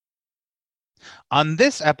On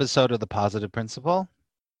this episode of The Positive Principle,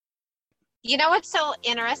 You know what's so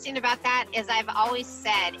interesting about that is I've always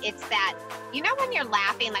said it's that, when you're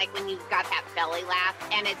laughing, like when you've got that belly laugh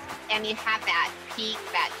and you have that peak,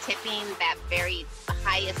 that tipping, that very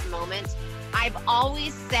highest moment. I've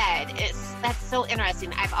always said that's so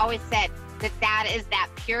interesting. I've always said that is that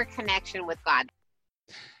pure connection with God.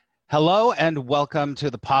 hello and welcome to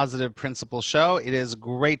the Positive Principle Show. It is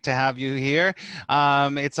great to have you here.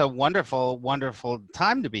 It's a wonderful, wonderful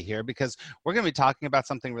time to be here because we're going to be talking about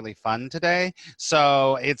something really fun today.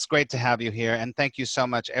 So it's great to have you here, and thank you so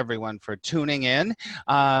much, everyone, for tuning in.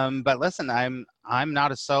 But listen, I'm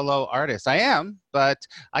not a solo artist. I am, but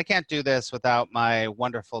I can't do this without my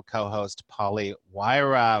wonderful co-host, Polly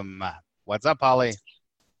Wyram. What's up, Polly?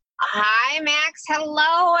 Hi, Max.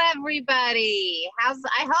 Hello, everybody. I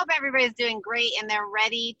hope everybody's doing great and they're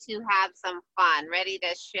ready to have some fun, ready to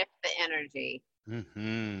shift the energy.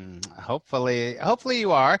 Hopefully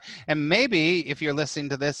you are. And maybe if you're listening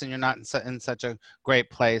to this and you're not in such a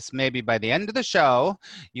great place, maybe by the end of the show,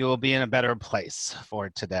 you will be in a better place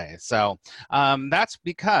for today. So that's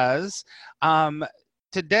because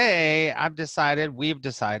today we've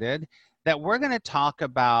decided that we're going to talk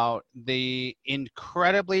about the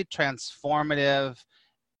incredibly transformative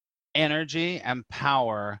energy and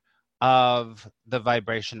power of the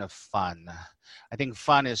vibration of fun. I think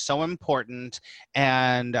fun is so important,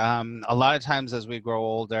 and a lot of times as we grow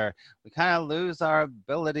older, we kind of lose our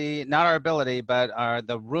ability, not our ability, but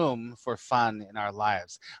the room for fun in our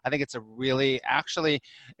lives. I think it's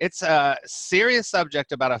it's a serious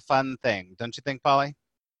subject about a fun thing. Don't you think, Polly?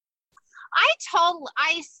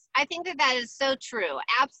 I think that is so true.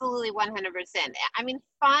 Absolutely 100%. I mean,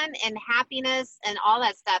 fun and happiness and all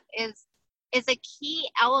that stuff is a key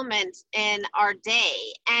element in our day.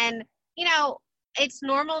 And, it's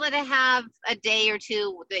normal to have a day or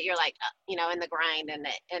two that you're like, in the grind and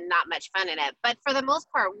not much fun in it. But for the most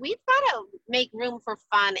part, we've got to make room for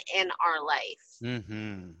fun in our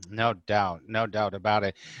life. No doubt about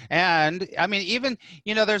it. And I mean, even,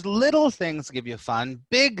 there's little things give you fun,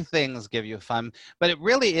 big things give you fun, but it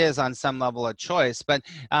really is on some level a choice. But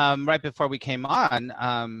right before we came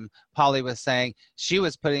on, Polly was saying she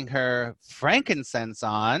was putting her frankincense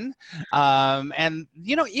on. And,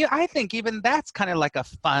 I think even that's kind of like a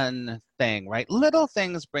fun thing, right? Little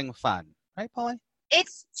things bring fun, right, Polly?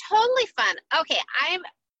 It's totally fun. Okay,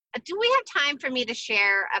 do we have time for me to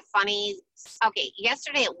share a funny? Okay,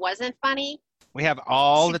 yesterday it wasn't funny. We have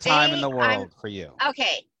all the time in the world for you.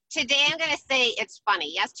 Okay, today I'm going to say it's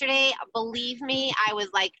funny. Yesterday, believe me, I was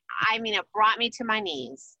like, it brought me to my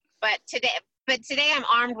knees. But today I'm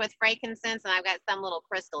armed with frankincense and I've got some little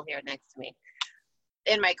crystal here next to me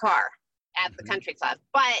in my car at the country club.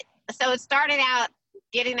 But so it started out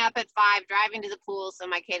getting up at 5, driving to the pool so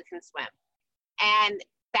my kid can swim. And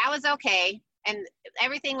that was okay. And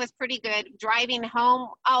everything was pretty good. Driving home,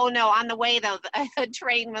 oh no, on the way though, the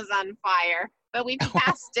train was on fire, but we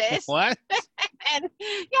passed it. What? And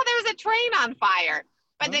yeah, there was a train on fire.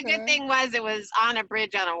 But okay. The good thing was it was on a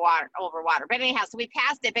bridge over water. But anyhow, so we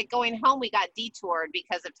passed it, but going home, we got detoured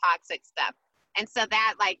because of toxic stuff. And so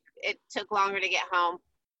that, it took longer to get home.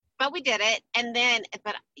 But we did it. And then,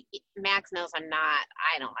 but Max knows I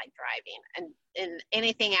don't like driving. And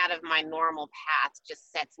anything out of my normal path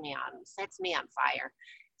just sets me on fire.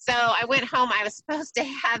 So I went home. I was supposed to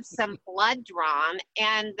have some blood drawn.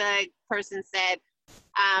 And the person said,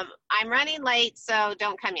 I'm running late, so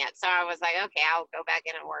don't come yet. So I was like, okay, I'll go back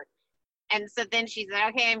in and work. And so then she said,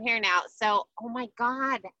 okay, I'm here now. So, oh my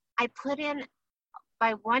God, I put in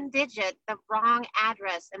by one digit the wrong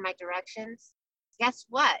address in my directions. Guess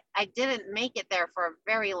what? I didn't make it there for a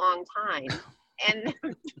very long time. And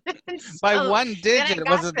so by one digit,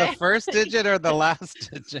 was it the first digit or the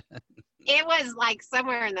last digit? It was like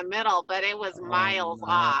somewhere in the middle, but it was miles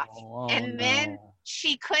off. And then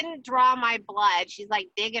she couldn't draw my blood. She's like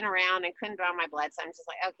digging around and couldn't draw my blood. So I'm just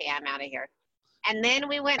like, okay, I'm out of here. And then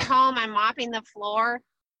we went home. I'm mopping the floor.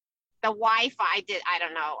 The Wi-Fi I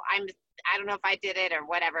don't know. I don't know if I did it or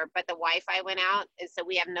whatever, but the Wi-Fi went out. And so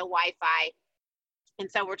we have no Wi-Fi. And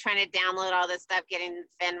so we're trying to download all this stuff, getting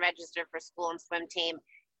Finn registered for school and swim team.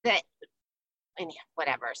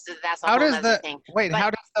 Whatever. So that's a whole other thing. Wait, how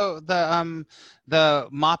does the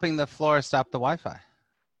mopping the floor stop the Wi-Fi?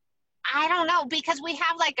 I don't know, because we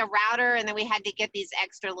have like a router and then we had to get these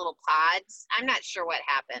extra little pods. I'm not sure what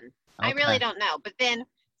happened. Okay. I really don't know. But then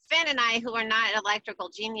Finn and I, who are not electrical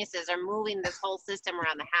geniuses, are moving this whole system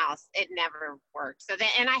around the house. It never worked.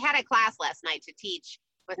 And I had a class last night to teach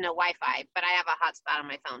with no Wi-Fi, but I have a hotspot on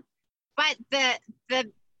my phone. But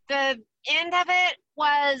the end of it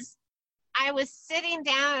was I was sitting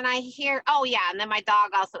down and I hear, oh yeah, and then my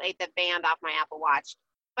dog also ate the band off my Apple Watch.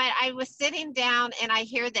 But I was sitting down and I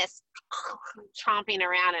hear this chomping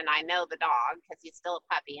around, and I know the dog because he's still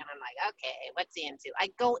a puppy. And I'm like, okay, what's he into? I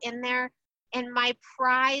go in there, and my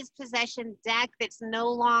prized possession deck that's no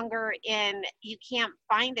longer in, you can't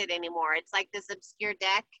find it anymore. It's like this obscure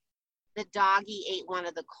deck. The doggy ate one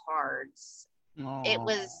of the cards. It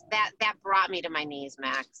was that brought me to my knees,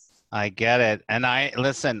 Max. I get it. And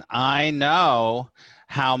I know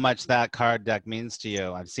how much that card deck means to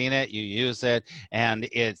you. I've seen it, you use it, and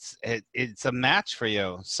it's a match for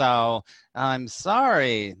you. So I'm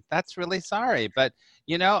sorry. That's really sorry. But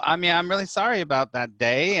I mean, I'm really sorry about that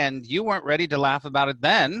day, and you weren't ready to laugh about it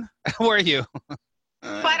then, were you? But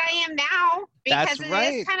I am now, because That's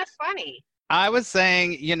right. It is kind of funny. I was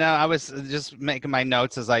saying, I was just making my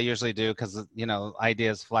notes as I usually do because,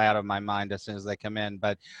 ideas fly out of my mind as soon as they come in.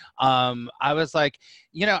 But I was like,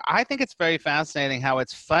 I think it's very fascinating how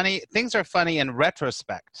it's funny. Things are funny in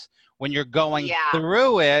retrospect. When you're going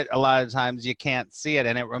through it, a lot of times you can't see it.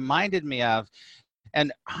 And it reminded me of,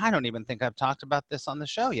 and I don't even think I've talked about this on the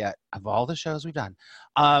show yet, of all the shows we've done.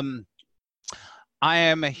 I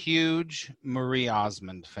am a huge Marie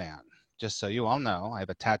Osmond fan. Just so you all know, I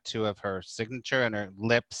have a tattoo of her signature and her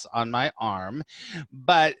lips on my arm,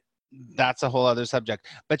 but that's a whole other subject.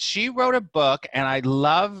 But she wrote a book, and I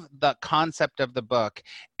love the concept of the book.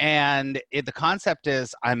 And the concept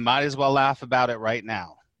is, I might as well laugh about it right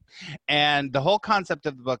now. And the whole concept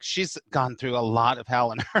of the book, she's gone through a lot of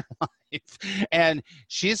hell in her life. And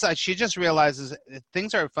she's like, she just realizes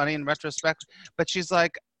things are funny in retrospect, but she's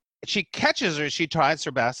like, she catches her, she tries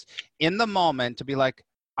her best in the moment to be like,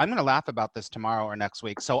 I'm going to laugh about this tomorrow or next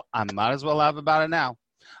week, so I might as well laugh about it now.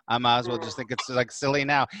 I might as well just think it's like silly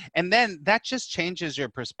now. And then that just changes your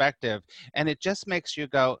perspective, and it just makes you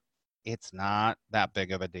go, it's not that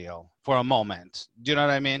big of a deal for a moment. Do you know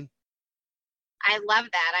what I mean? I love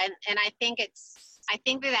that. And I think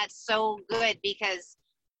that that's so good, because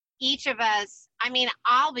each of us, I mean,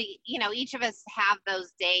 each of us have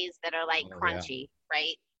those days that are like crunchy,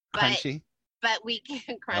 right? Crunchy? But we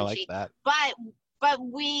can crunchy. I like that. But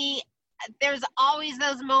there's always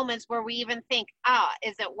those moments where we even think,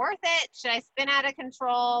 is it worth it? Should I spin out of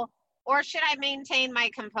control, or should I maintain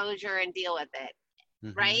my composure and deal with it?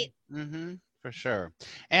 Mm-hmm. Right? Mm-hmm. For sure.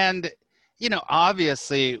 And,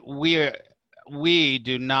 obviously we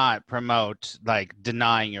do not promote like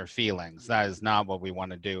denying your feelings. That is not what we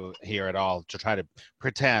want to do here at all, to try to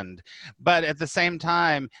pretend. But at the same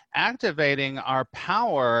time, activating our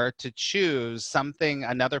power to choose something,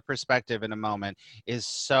 another perspective in a moment, is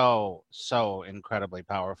so, so incredibly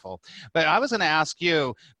powerful. But I was going to ask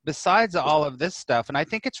you, besides all of this stuff, and I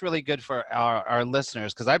think it's really good for our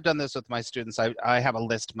listeners, because I've done this with my students. I have a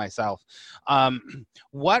list myself.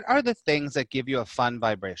 What are the things that give you a fun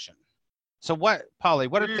vibration? So Polly,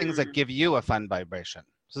 what are things that give you a fun vibration?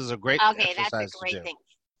 This is a great exercise that's a great thing.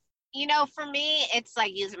 For me, it's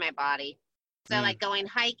like using my body. So like going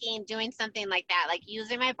hiking, doing something like that, like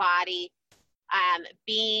using my body,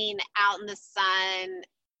 being out in the sun,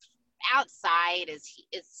 outside is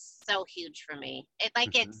so huge for me.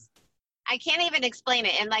 It's, I can't even explain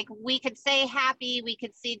it. And like, we could say happy, we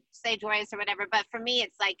could say joyous or whatever, but for me,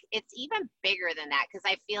 it's like, it's even bigger than that, because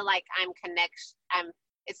I feel like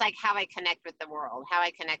it's like how I connect with the world, how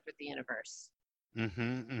I connect with the universe.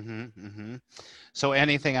 So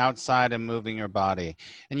anything outside and moving your body.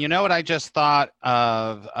 And you know what I just thought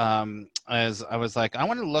of, as I was like, I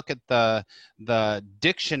want to look at the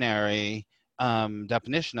dictionary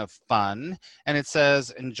definition of fun, and it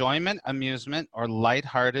says enjoyment, amusement, or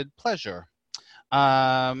lighthearted pleasure.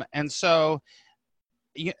 And so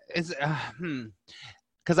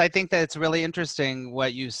because I think that it's really interesting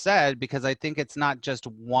what you said, because I think it's not just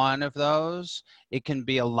one of those. It can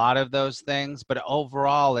be a lot of those things, but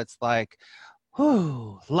overall it's like,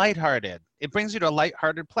 whew, lighthearted. It brings you to a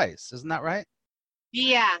lighthearted place. Isn't that right?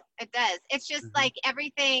 Yeah, it does. It's just like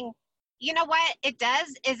everything, you know what it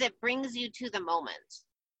does is it brings you to the moment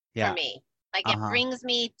for me. Like it brings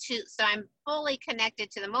me to, so I'm fully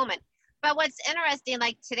connected to the moment. But what's interesting,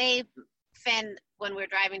 like today, Finn, when we're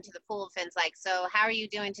driving to the pool, Finn's like, so how are you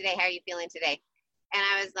doing today? How are you feeling today? And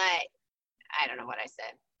I was like, I don't know what I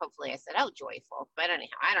said. Hopefully I said, oh, joyful. But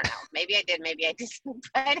anyhow, I don't know. Maybe I did, maybe I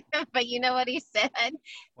didn't. But you know what he said?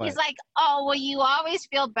 What? He's like, oh, well, you always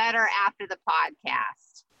feel better after the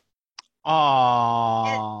podcast.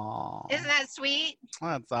 Oh, isn't that sweet?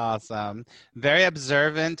 That's awesome. Very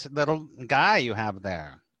observant little guy you have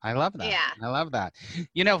there. I love that. Yeah. I love that.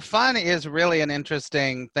 You know, fun is really an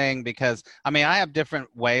interesting thing because I mean, I have different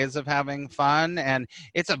ways of having fun, and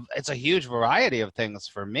it's a huge variety of things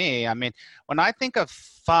for me. I mean, when I think of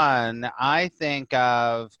fun, I think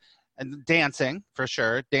of dancing for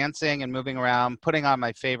sure, dancing and moving around, putting on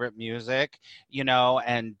my favorite music, you know,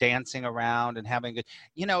 and dancing around and having good,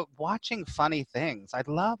 you know, watching funny things. I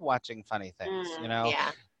love watching funny things, you know, Yeah.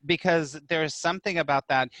 because there's something about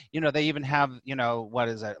that. You know, they even have, you know, what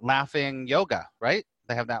is it, laughing yoga, right?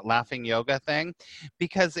 They have that laughing yoga thing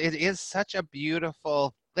because it is such a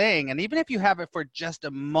beautiful thing. And even if you have it for just a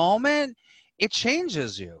moment, it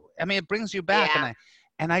changes you. I mean, it brings you back. Yeah.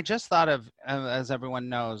 And I just thought of, as everyone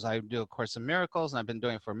knows, I do A Course in Miracles, and I've been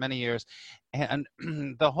doing it for many years. And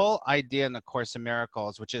the whole idea in the Course in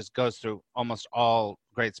Miracles, which is goes through almost all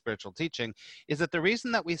great spiritual teaching, is that the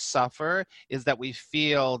reason that we suffer is that we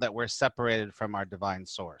feel that we're separated from our divine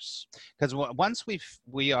source. Because once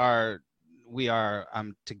we are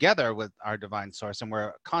together with our divine source and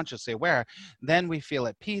we're consciously aware, then we feel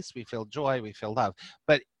at peace, we feel joy, we feel love.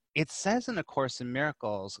 But it says in A Course in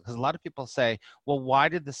Miracles, because a lot of people say, well, why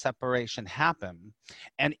did the separation happen?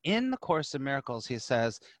 And in the Course in Miracles, he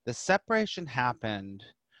says, the separation happened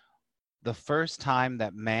the first time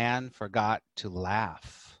that man forgot to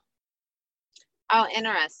laugh. Oh,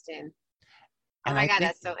 interesting. Oh And my I God, think,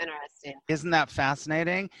 that's so interesting. isn't that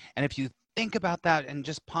fascinating? And if you think about that and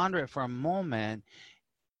just ponder it for a moment,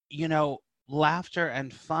 you know, laughter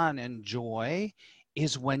and fun and joy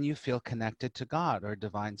is when you feel connected to God or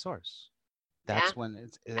divine source. Yeah, That's when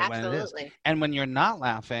it is. absolutely. And when you're not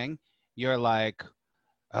laughing, you're like,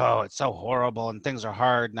 oh, it's so horrible and things are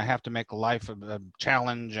hard and I have to make life a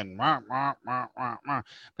challenge and rah, rah, rah, rah, rah.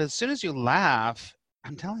 But as soon as you laugh,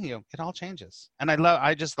 I'm telling you, it all changes. And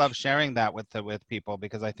I just love sharing that with people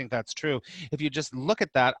because I think that's true. If you just look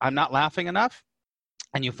at that, I'm not laughing enough,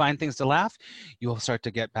 and you find things to laugh, you will start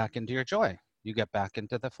to get back into your joy. You get back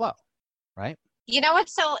into the flow, right? You know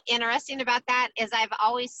what's so interesting about that is I've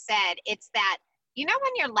always said it's that, you know,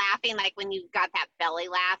 when you're laughing, like when you've got that belly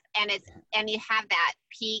laugh and you have that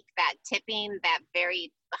peak, that tipping, that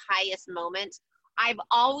very highest moment. I've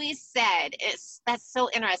always said that's so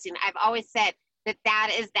interesting. I've always said that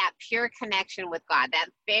is that pure connection with God, that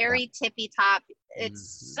Yeah. very tippy top.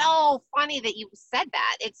 It's so funny that you said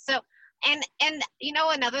that. It's so, and you know,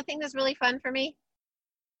 another thing that's really fun for me,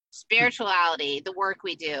 spirituality, the work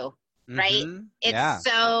we do, right? Mm-hmm. Yeah, It's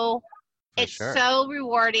so for it's sure. so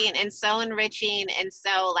rewarding and so enriching, and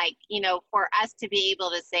so, like, you know, for us to be able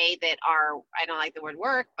to say that our, I don't like the word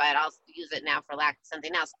work, but I'll use it now for lack of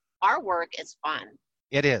something else, our work is fun.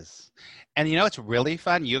 It is. And you know what's really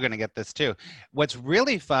fun? You're going to get this too. What's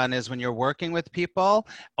really fun is when you're working with people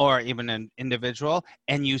or even an individual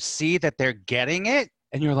and you see that they're getting it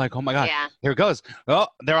and you're like, "Oh my God, Yeah. here it goes. Oh,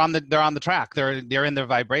 they're on the track. They're in their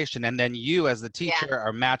vibration." And then you as the Yeah. teacher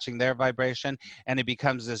are matching their vibration and it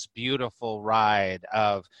becomes this beautiful ride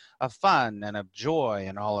of fun and of joy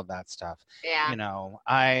and all of that stuff. Yeah. You know,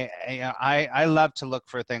 I love to look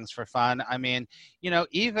for things for fun. I mean, you know,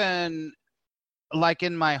 even like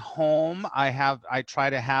in my home, I try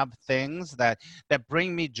to have things that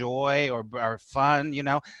bring me joy or are fun, you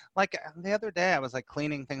know. Like the other day I was like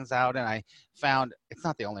cleaning things out and I found, it's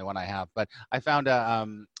not the only one I have, but I found a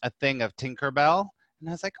thing of Tinkerbell and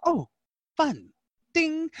I was like, oh, fun,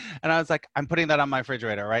 ding. And I was like, I'm putting that on my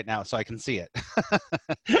refrigerator right now so I can see it.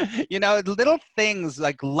 You know, little things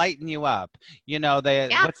like lighten you up. You know,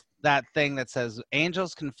 Yeah. what's that thing that says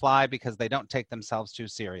angels can fly because they don't take themselves too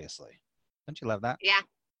seriously? Don't you love that? Yeah.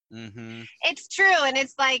 Mm-hmm. It's true, and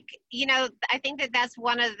it's like, you know, I think that that's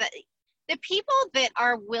one of the people that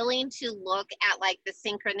are willing to look at like the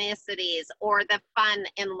synchronicities or the fun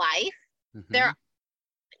in life. Mm-hmm. They're,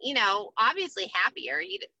 you know, obviously happier,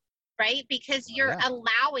 right? Because Oh, you're yeah,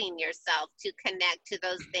 allowing yourself to connect to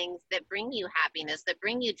those things that bring you happiness, that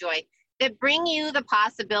bring you joy, that bring you the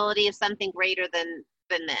possibility of something greater than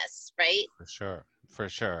this, right? for sure. For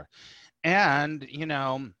sure. And, you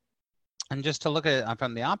know, and just to look at it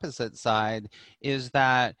from the opposite side is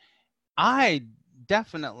that I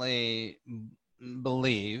definitely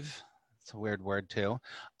believe, it's a weird word too,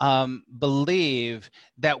 believe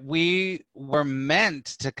that we were meant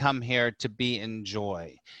to come here to be in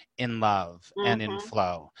joy, in love, and in Mm-hmm.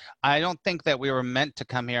 flow. I don't think that we were meant to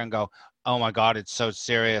come here and go, oh my God, it's so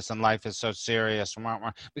serious and life is so serious.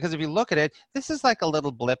 Because if you look at it, this is like a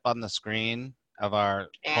little blip on the screen of our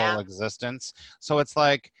whole Yeah. existence. So it's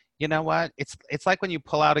like, you know what? It's like when you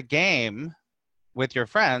pull out a game with your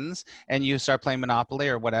friends and you start playing Monopoly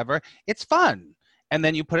or whatever. It's fun. and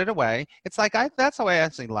then you put it away. It's like that's the way I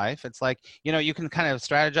see life. It's like, you can kind of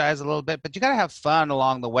strategize a little bit, but you got to have fun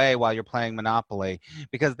along the way while you're playing Monopoly,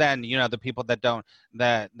 because then, the people that don't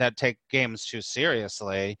that take games too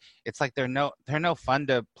seriously, it's like they're no fun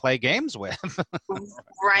to play games with.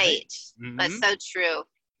 Right. Mm-hmm. That's so true.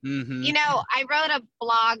 Mm-hmm. I wrote a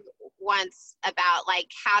blog once about like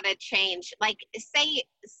how to change, like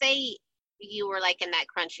say you were like in that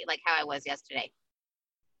crunchy, like how I was yesterday,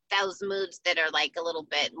 those moods that are like a little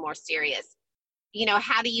bit more serious,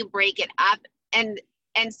 how do you break it up? And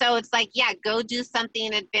so it's like, yeah, go do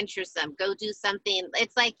something adventuresome, go do something.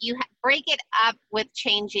 It's like you break it up with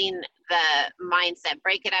changing the mindset,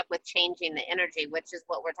 break it up with changing the energy, which is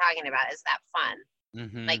what we're talking about, is that fun.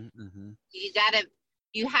 Mm-hmm. Like Mm-hmm.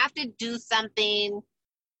 you have to do something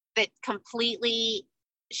that completely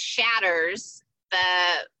shatters the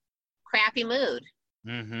crappy mood.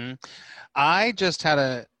 Mm-hmm. I just had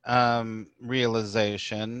a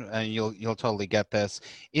realization, and you'll totally get this,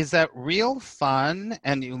 is that real fun,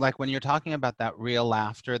 and like when you're talking about that real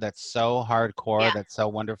laughter that's so hardcore, Yeah. that's so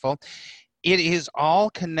wonderful, it is all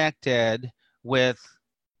connected with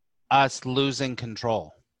us losing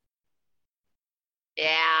control.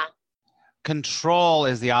 Yeah. Control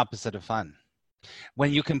is the opposite of fun.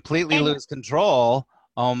 When you completely lose control,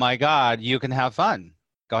 oh my God, you can have fun.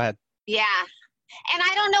 Go ahead. Yeah. And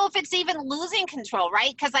I don't know if it's even losing control, right?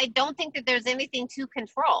 Because I don't think that there's anything to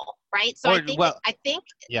control, right? So I think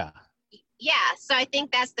yeah. So I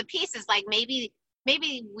think that's the piece, is like maybe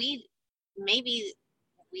we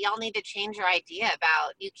all need to change our idea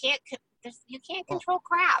about you can't control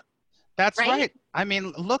crap. That's right. I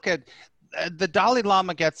mean, look at the Dalai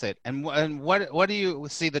Lama gets it. And what do you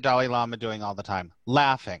see the Dalai Lama doing all the time?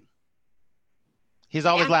 Laughing. He's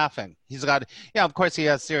always laughing. He's got, of course he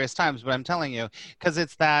has serious times, but I'm telling you, because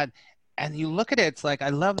it's that, and you look at it, it's like, I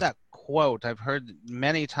love that quote. I've heard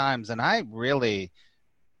many times, and I really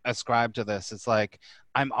ascribe to this. It's like,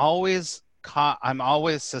 I'm always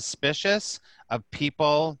suspicious of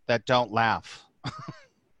people that don't laugh.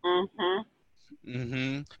 Mm-hmm.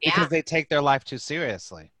 Mm-hmm. Because they take their life too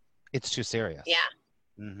seriously. It's too serious. Yeah.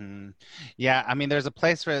 Mm-hmm. Yeah, I mean, there's a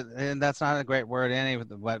place for, and that's not a great word,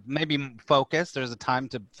 but maybe focus. There's a time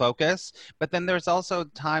to focus, but then there's also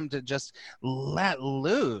time to just let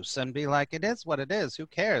loose and be like, it is what it is. Who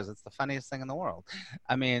cares? It's the funniest thing in the world.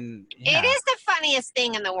 I mean, it is the funniest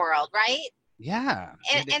thing in the world, right? Yeah.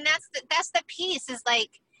 And that's the piece, is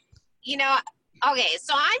like, okay,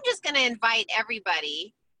 so I'm just going to invite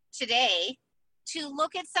everybody today to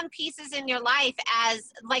look at some pieces in your life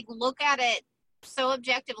as like, look at it so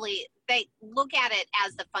objectively. They look at it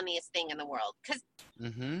as the funniest thing in the world, because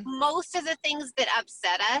most of the things that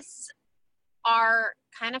upset us are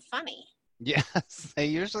kind of funny. Yes, they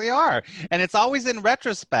usually are, and it's always in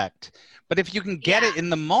retrospect, but if you can get it in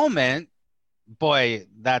the moment, boy,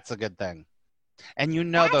 that's a good thing. And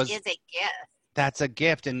that is a gift. That's a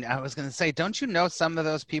gift. And I was going to say, don't you know some of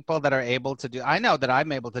those people that are able to do, I know that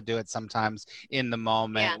I'm able to do it sometimes in the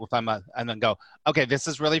moment. If and then go, okay, this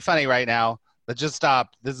is really funny right now. Let's just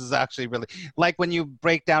stop. This is actually really, like when you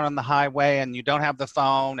break down on the highway and you don't have the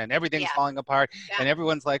phone and everything's falling apart and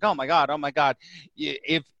everyone's like, oh my God.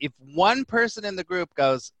 If one person in the group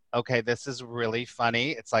goes, okay, this is really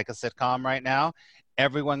funny, it's like a sitcom right now,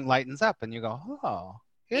 everyone lightens up and you go, oh,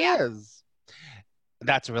 it is.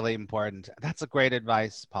 That's really important. That's a great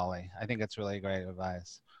advice, Polly. I think it's really great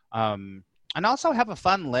advice. And also have a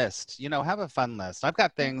fun list. Have a fun list. I've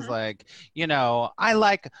got things like, I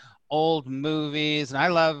like old movies and I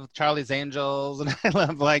love Charlie's Angels and I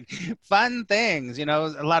love like fun things,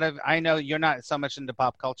 I know you're not so much into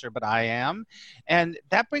pop culture, but I am. And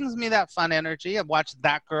that brings me that fun energy. I've watched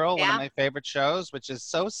That Girl, one of my favorite shows, which is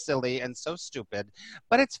so silly and so stupid,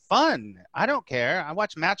 but it's fun. I don't care. I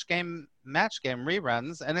watch Match Game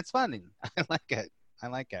reruns and it's fun. I like it. No,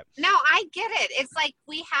 I get it. It's like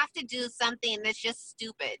we have to do something that's just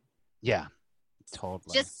stupid. Yeah.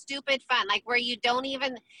 Totally. Just stupid fun, like where you don't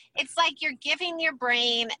even, it's like you're giving your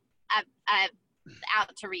brain a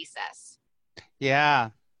out to recess. Yeah,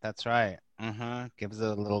 that's right. Gives it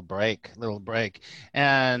a little break.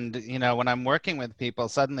 And, when I'm working with people,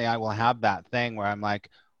 suddenly I will have that thing where I'm like,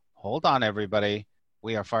 hold on, everybody.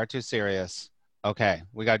 We are far too serious. Okay,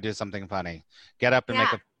 we got to do something funny. Get up and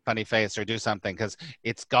make a funny face or do something, because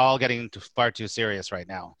it's all getting far too serious right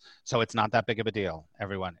now. So it's not that big of a deal,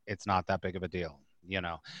 everyone. It's not that big of a deal,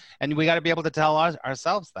 and we got to be able to tell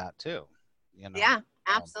ourselves that too. Yeah,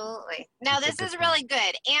 absolutely. No, this is really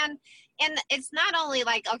good. And it's not only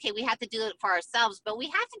like, okay, we have to do it for ourselves, but we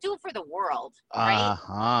have to do it for the world,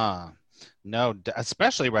 right? No,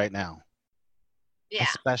 especially right now. Yeah.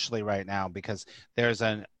 especially right now, because there's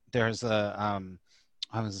a I was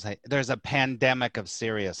gonna say there's a pandemic of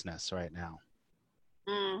seriousness right now.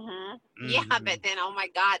 Yeah, but then, oh my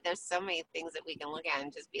God, there's so many things that we can look at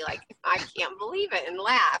and just be like, I can't believe it, and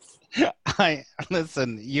laugh.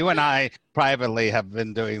 Listen, you and I privately have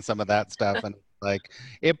been doing some of that stuff, and like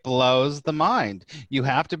it blows the mind. You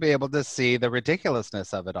have to be able to see the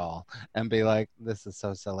ridiculousness of it all and be like, this is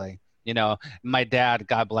so silly. You know, my dad,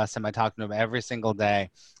 God bless him, I talk to him every single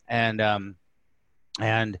day, and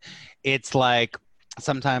it's like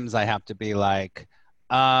sometimes I have to be like,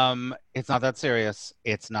 it's not that serious.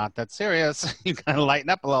 It's not that serious. You kind of lighten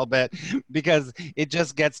up a little bit, because it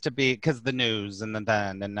just gets to be, because the news and then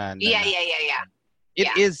Yeah. it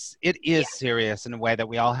Yeah. is serious in a way that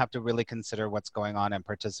we all have to really consider what's going on and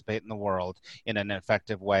participate in the world in an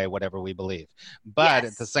effective way, whatever we believe. But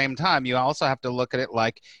at the same time, you also have to look at it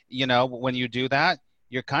like, you know, when you do that,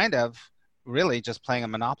 you're kind of really just playing a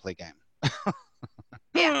Monopoly game.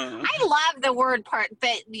 Yeah, I love the word part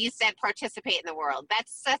that you said, participate in the world.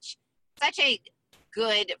 That's such a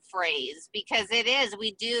good phrase, because it is.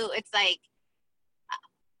 We do. It's like,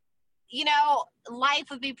 you know, life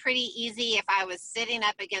would be pretty easy if I was sitting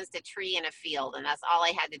up against a tree in a field and that's all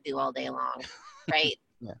I had to do all day long, right?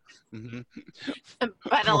 Yeah. Mm-hmm.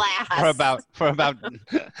 But alas, for about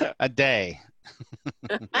a day.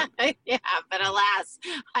 Yeah, but alas,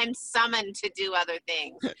 I'm summoned to do other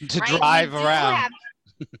things. To right? drive around.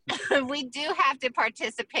 We do have to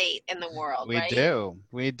participate in the world, We right?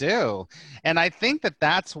 do. And I think that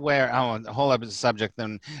that's where, a whole other subject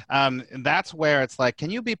then, that's where it's like,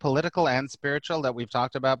 can you be political and spiritual, that we've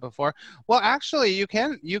talked about before? Well, actually, you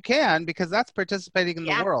can, because that's participating in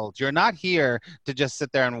the world. You're not here to just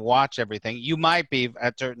sit there and watch everything. You might be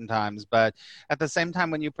at certain times, but at the same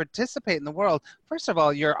time, when you participate in the world, first of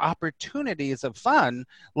all, your opportunities of fun,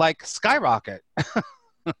 like, skyrocket.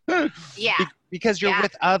 Yeah. Because you're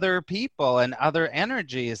with other people and other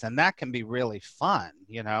energies, and that can be really fun,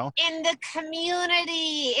 you know? In the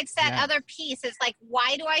community, it's that other piece. It's like,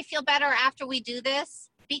 why do I feel better after we do this?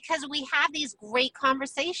 Because we have these great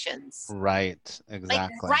conversations. Right, exactly.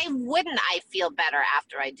 Like, why wouldn't I feel better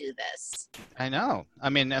after I do this? I know. I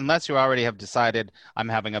mean, unless you already have decided, I'm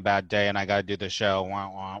having a bad day and I got to do the show, wah,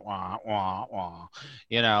 wah, wah, wah, wah.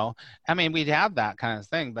 You know? I mean, we'd have that kind of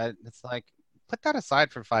thing, but it's like, put that aside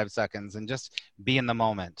for 5 seconds and just be in the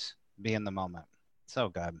moment. Be in the moment. So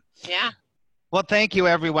good. Yeah. Well, thank you,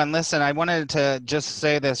 everyone. Listen, I wanted to just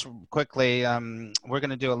say this quickly. We're going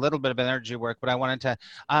to do a little bit of energy work, but I wanted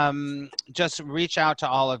to just reach out to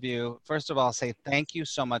all of you. First of all, say thank you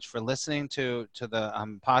so much for listening to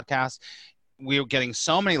the podcast. We're getting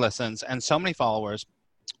so many listens and so many followers.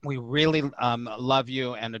 We really love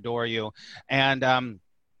you and adore you. And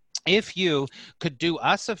if you could do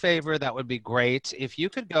us a favor, that would be great. If you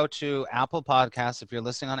could go to Apple Podcasts, if you're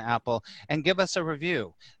listening on Apple, and give us a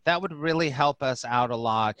review, that would really help us out a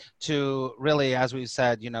lot to really, as we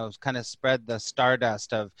said, you know, kind of spread the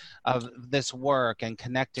stardust of this work and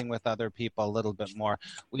connecting with other people a little bit more.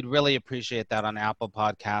 We'd really appreciate that on Apple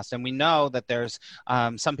Podcasts. And we know that there's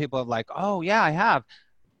some people have like, oh, yeah, I have.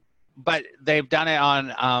 But they've done it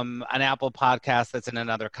on an Apple podcast that's in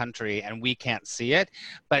another country, and we can't see it.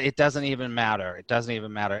 But it doesn't even matter. It doesn't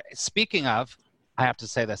even matter. Speaking of, I have to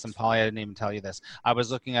say this, and Polly, I didn't even tell you this. I was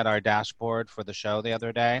looking at our dashboard for the show the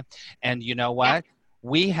other day, and you know what?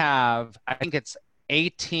 We have, I think it's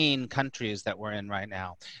 18 countries that we're in right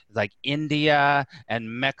now. It's like India and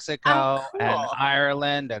Mexico and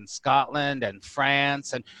Ireland and Scotland and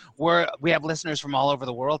France. And we have listeners from all over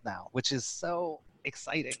the world now, which is so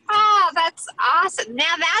exciting. Oh, that's awesome.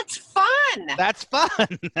 Now that's fun. That's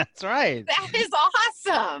fun. That's right. That is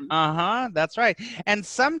awesome. That's right. And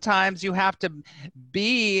sometimes you have to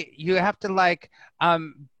be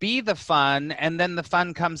the fun, and then the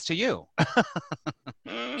fun comes to you.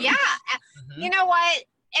 Yeah. You know what?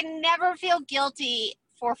 And never feel guilty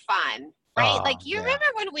for fun. Right? Oh, like, you remember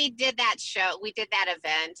when we did that show, we did that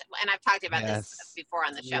event, and I've talked about this before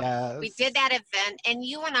on the show. Yes. We did that event, and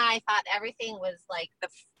you and I thought everything was like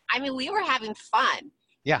we were having fun.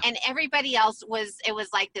 Yeah. And everybody else it was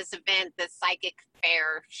like this event, this psychic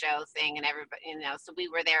fair show thing, and everybody, you know, so we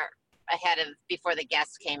were there before the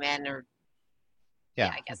guests came in, or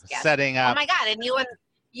I guess guests. Setting up. Oh my God. And you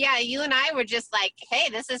and I were just like, hey,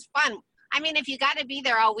 this is fun. I mean, if you got to be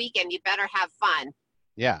there all weekend, you better have fun.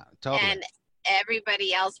 Yeah, totally. And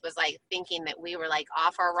everybody else was like thinking that we were like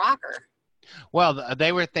off our rocker. Well,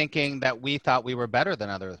 they were thinking that we thought we were better than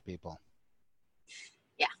other people.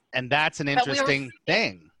 Yeah. And that's an interesting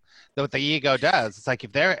thing that what the ego does. It's like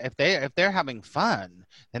if they're having fun,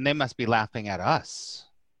 then they must be laughing at us.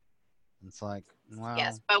 It's like, Wow.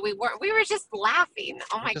 Yes, but we were just laughing.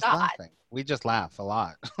 Oh my God. Laughing. We just laugh a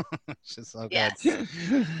lot. It's just so good. Yes.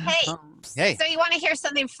 Hey, hey. So you want to hear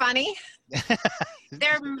something funny?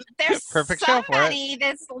 There's Perfect show for it. somebody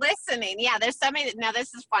that's listening. Yeah, there's somebody. Now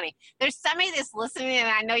this is funny. There's somebody that's listening, and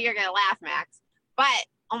I know you're gonna laugh, Max. But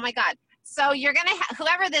oh my God. So you're gonna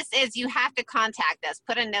whoever this is, you have to contact us.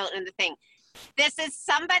 Put a note in the thing. This is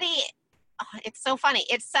somebody. Oh, it's so funny.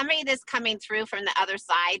 It's somebody that's coming through from the other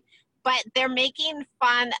side, but they're making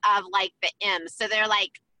fun of like the M's. So they're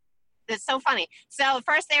like, it's so funny. So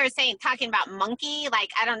first they were talking about monkey. Like,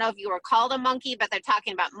 I don't know if you were called a monkey, but they're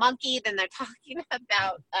talking about monkey. Then they're talking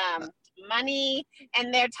about money,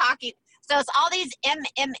 and they're talking. So it's all these M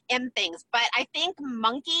things. But I think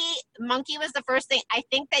monkey was the first thing. I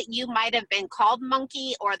think that you might have been called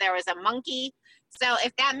monkey, or there was a monkey. So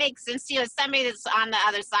if that makes sense to you, it's somebody that's on the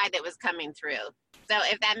other side that was coming through. So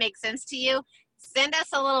if that makes sense to you, send us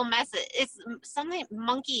a little message. It's something.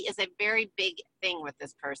 Monkey is a very big thing with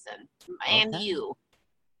this person and you.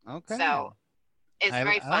 Okay. So it's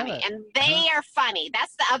very funny, and they are funny.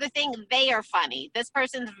 That's the other thing. They are funny. This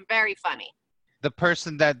person's very funny. The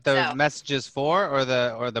person that the message is for, or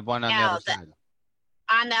the one on the other side?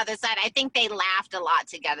 On the other side, I think they laughed a lot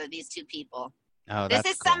together. These two people. Oh, this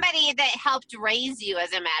is cool. Somebody that helped raise you.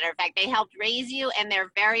 As a matter of fact, they helped raise you, and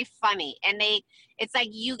they're very funny. And it's like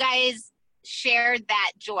you guys shared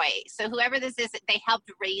that joy. So whoever this is, they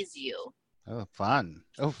helped raise you. Oh, fun.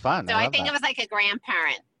 Oh, fun. So I think it was like a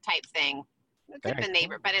grandparent type thing. It could have been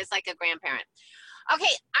neighbor, but it's like a grandparent. Okay,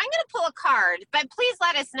 I'm going to pull a card, but please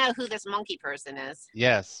let us know who this monkey person is.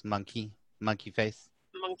 Yes, monkey face.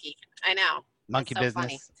 Monkey, I know. Monkey so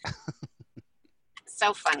business.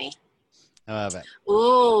 So funny. I love it.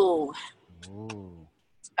 Ooh. Ooh.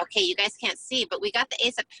 Okay, you guys can't see, but we got the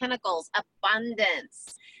Ace of Pentacles,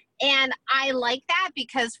 abundance. And I like that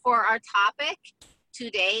because for our topic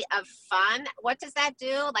today of fun, what does that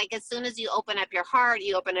do? Like as soon as you open up your heart,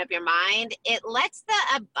 you open up your mind, it lets the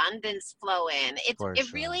abundance flow in.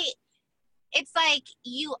 Really, it's like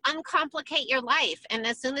you uncomplicate your life. And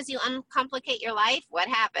as soon as you uncomplicate your life, what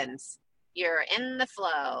happens? You're in the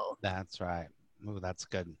flow. That's right. Ooh, that's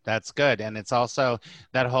good. That's good. And it's also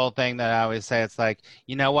that whole thing that I always say, it's like,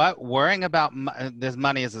 you know what? Worrying about this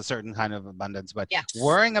money is a certain kind of abundance, but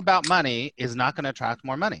worrying about money is not going to attract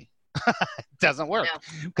more money. It doesn't work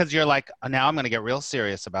because you're like, now I'm going to get real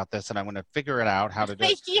serious about this and I'm going to figure it out how to do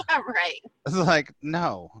it. Yeah, right. It's like,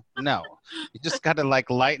 no. You just got to like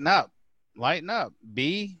lighten up,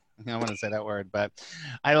 be. I don't want to say that word, but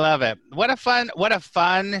I love it. What a fun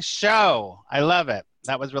show. I love it.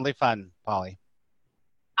 That was really fun, Polly.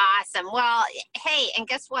 Awesome. Well, hey, and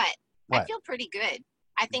guess what? I feel pretty good.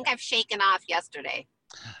 I think I've shaken off yesterday.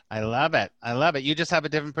 I love it. You just have a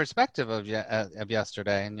different perspective of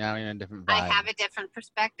yesterday, and now you're in a different vibe. I have a different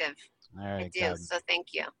perspective. All right, I do. good. So thank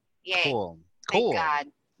you. Yay. Cool.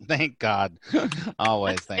 Thank God.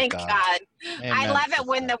 Always thank God. Amen. I love it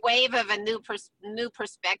when the wave of a new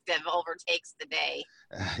perspective overtakes the day.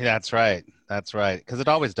 That's right. Because it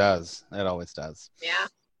always does. Yeah.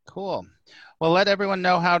 Cool. Well, let everyone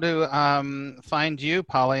know how to find you,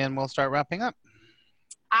 Polly, and we'll start wrapping up.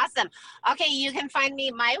 Awesome. Okay, you can find me.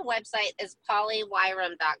 My website is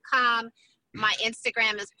pollywyram.com. My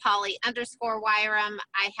Instagram is Polly_Wyram.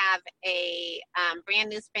 I have a brand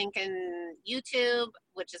new spanking YouTube,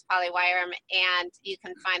 which is Polly Wyram, and you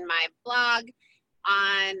can find my blog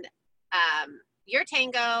on Your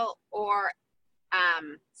Tango or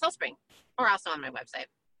SoulSpring, or also on my website.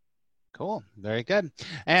 Cool. Very good.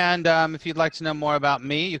 And if you'd like to know more about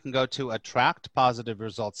me, you can go to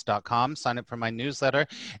attractpositiveresults.com, sign up for my newsletter.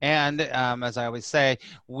 And as I always say,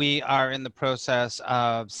 we are in the process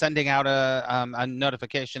of sending out a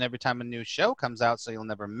notification every time a new show comes out, so you'll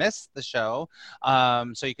never miss the show.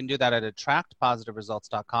 So you can do that at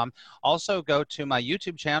attractpositiveresults.com. Also, go to my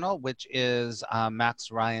YouTube channel, which is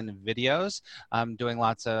Max Ryan Videos. I'm doing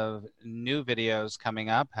lots of new videos coming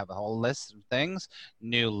up, have a whole list of things,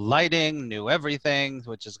 new lighting, new everything,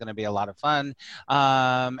 which is going to be a lot of fun,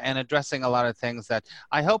 and addressing a lot of things that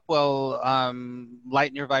I hope will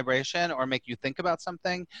lighten your vibration or make you think about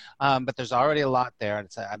something, but there's already a lot there.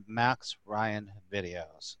 It's at Max Ryan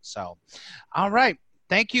Videos. So, all right.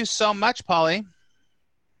 Thank you so much, Polly.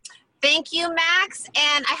 Thank you, Max,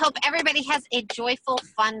 and I hope everybody has a joyful,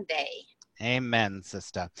 fun day. Amen,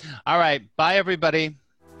 sister. All right. Bye, everybody.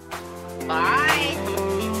 Bye.